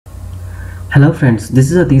Hello friends,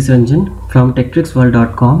 this is Atish Ranjan from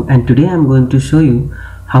techtricksworld.com, and today I am going to show you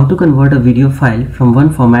how to convert a video file from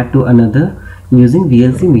one format to another using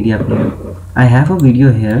VLC Media Player. I have a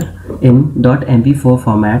video here in .mp4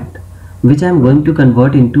 format which I am going to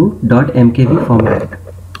convert into .mkv format.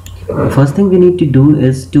 The first thing we need to do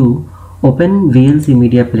is to open VLC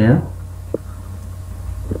Media Player,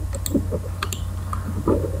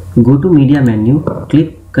 go to Media menu,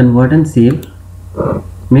 click Convert and Save.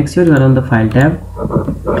 Make sure you are on the File tab,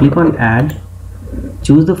 click on Add,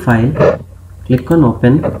 choose the file, click on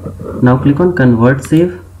Open. Now click on Convert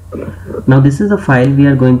Save. Now this is the file we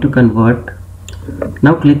are going to convert.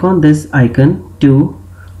 Now click on this icon to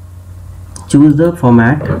choose the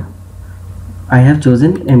format. I have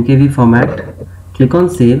chosen MKV format. Click on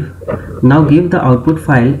Save. Now give the output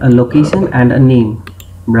file a location and a name.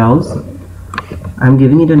 Browse. I am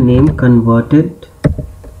giving it a name, converted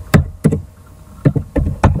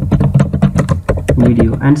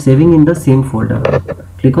video, and saving in the same folder.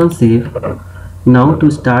 Click on Save. Now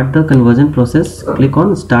to start the conversion process, click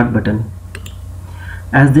on Start button.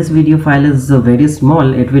 As this video file is very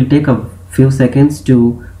small, it will take a few seconds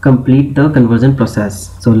to complete the conversion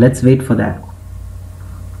process. So let's wait for that.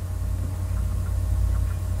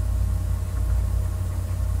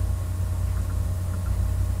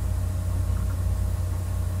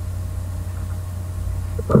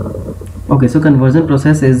 Okay, so conversion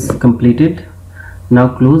process is completed. Now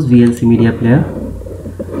close VLC Media Player.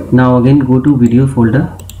 Now again go to video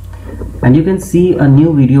folder, and you can see a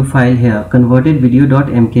new video file here, converted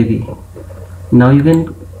video.mkv. Now you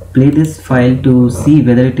can play this file to see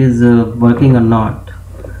whether it is working or not.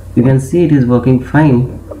 You can see it is working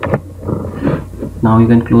fine. Now you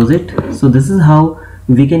can close it. So this is how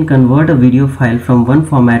we can convert a video file from one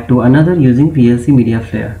format to another using VLC Media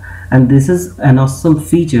Player, and this is an awesome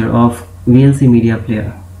feature of VLC Media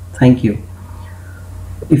Player. Thank you.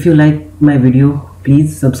 If you like my video,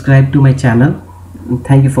 please subscribe to my channel.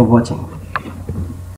 Thank you for watching.